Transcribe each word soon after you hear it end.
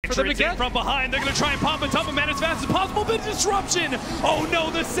For them to get from behind, they're going to try and pop Matumba Man as fast as possible, but disruption! Oh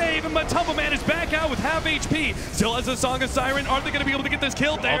no, the save, and Matumba Man is back out with half HP. Still has a Song of Siren. Are they going to be able to get this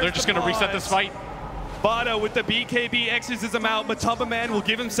kill? They're just going to reset this fight. Bada with the BKB exes him out. Matumba Man will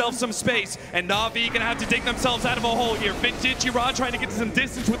give himself some space, and Na Vi gonna have to dig themselves out of a hole here. Vintage trying to get some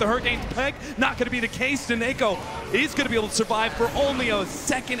distance with the Hurricane's Peg. Not gonna be the case. Daneko is gonna be able to survive for only a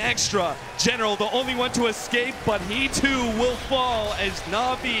second extra. General, the only one to escape, but he too will fall as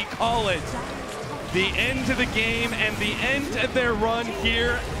Na Vi call it. The end of the game and the end of their run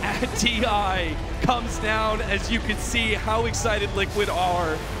here at TI comes down as you can see how excited Liquid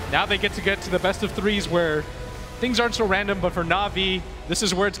are. Now they get to the best of threes where things aren't so random, but for Na Vi, this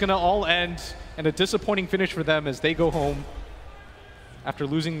is where it's going to all end, and a disappointing finish for them as they go home after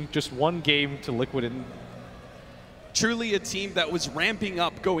losing just one game to Liquid. Truly a team that was ramping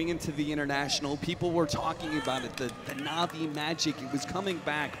up going into the International. People were talking about it, the Na Vi magic, it was coming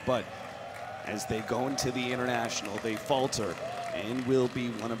back, but as they go into the International, they falter and will be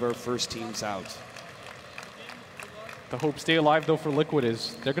one of our first teams out. The hope stay alive, though, for Liquid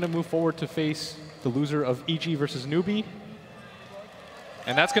is they're going to move forward to face the loser of EG versus Newbie.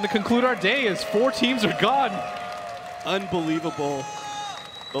 And that's going to conclude our day as 4 teams are gone. Unbelievable.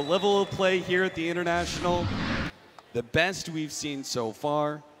 The level of play here at the International, the best we've seen so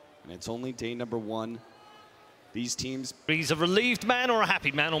far, and it's only day number 1. These teams. He's a relieved man or a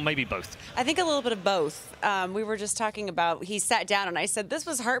happy man, or maybe both? I think a little bit of both. We were just talking about, he sat down and I said, this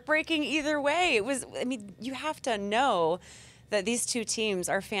was heartbreaking either way. It was, I mean, you have to know that these 2 teams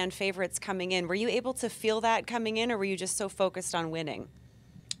are fan favorites coming in. Were you able to feel that coming in, or were you just so focused on winning?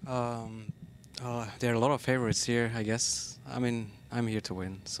 There are a lot of favorites here, I guess. I mean, I'm here to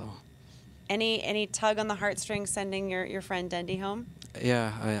win, so. Any tug on the heartstrings sending your friend Dendy home?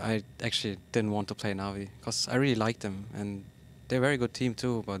 Yeah, I actually didn't want to play Na Vi because I really like them, and they're a very good team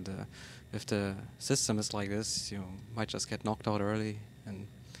too, but if the system is like this, you might just get knocked out early, and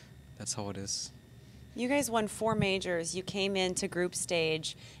that's how it is. You guys won 4 majors. You came into group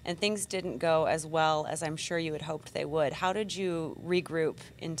stage, and things didn't go as well as I'm sure you had hoped they would. How did you regroup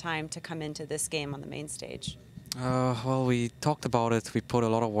in time to come into this game on the main stage? Well, we talked about it. We put a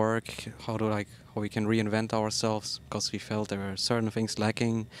lot of work how we can reinvent ourselves because we felt there were certain things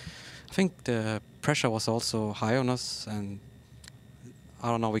lacking. I think the pressure was also high on us, and I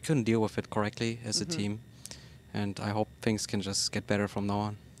don't know, we couldn't deal with it correctly as a team. And I hope things can just get better from now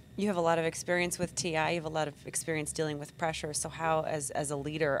on. You have a lot of experience with TI. You have a lot of experience dealing with pressure. So how, as a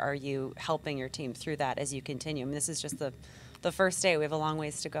leader, are you helping your team through that as you continue? I mean, this is just the first day. We have a long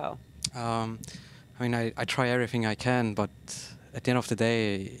ways to go. I mean, I try everything I can, but at the end of the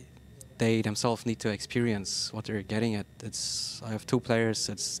day, they themselves need to experience what they're getting at. I have 2 players.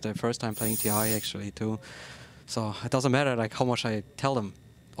 It's their first time playing TI actually too, so it doesn't matter like how much I tell them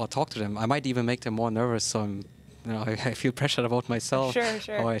or talk to them. I might even make them more nervous. So I feel pressured about myself.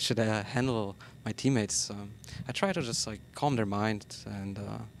 Sure. How I should handle my teammates. I try to just like calm their mind, and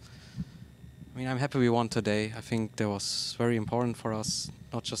I mean, I'm happy we won today. I think that was very important for us,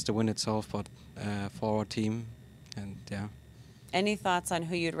 not just the win itself, but for our team, and yeah. Any thoughts on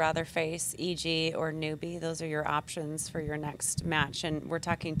who you'd rather face, EG or Newbie? Those are your options for your next match, and we're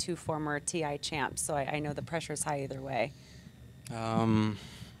talking 2 former TI champs, so I know the pressure's high either way.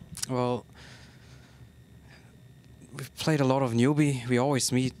 Well, we've played a lot of Newbie. We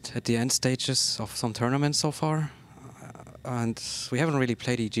always meet at the end stages of some tournaments so far, and we haven't really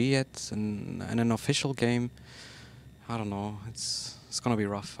played EG yet in an official game. I don't know. It's going to be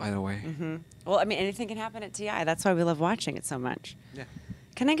rough either way. Well, I mean, anything can happen at TI. That's why we love watching it so much. Yeah.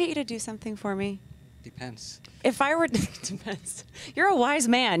 Can I get you to do something for me? Depends. If I were... Depends. You're a wise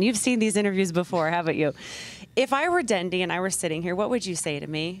man. You've seen these interviews before, haven't you? If I were Dendy and I were sitting here, what would you say to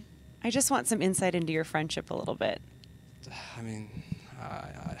me? I just want some insight into your friendship a little bit. I mean,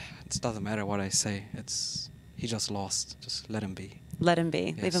 it doesn't matter what I say. He just lost. Just let him be. Let him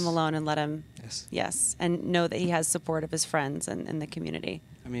be. Yes. Leave him alone and let him... Yes. Yes. And know that he has support of his friends and the community.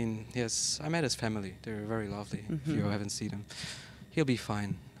 I mean, yes, I met his family. They're very lovely. If you haven't seen him, he'll be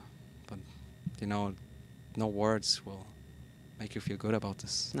fine. But, you know, no words will make you feel good about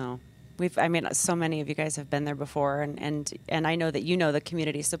this. No. I mean, so many of you guys have been there before, and I know that the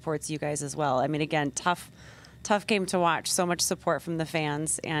community supports you guys as well. I mean, again, tough game to watch. So much support from the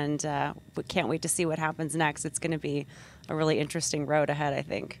fans, and we can't wait to see what happens next. It's going to be a really interesting road ahead, I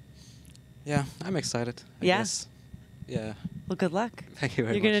think. Yeah, I'm excited. I guess. Yeah. Well, good luck. Thank you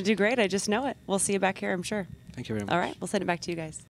very much. You're going to do great. I just know it. We'll see you back here, I'm sure. Thank you very much. All right. We'll send it back to you guys.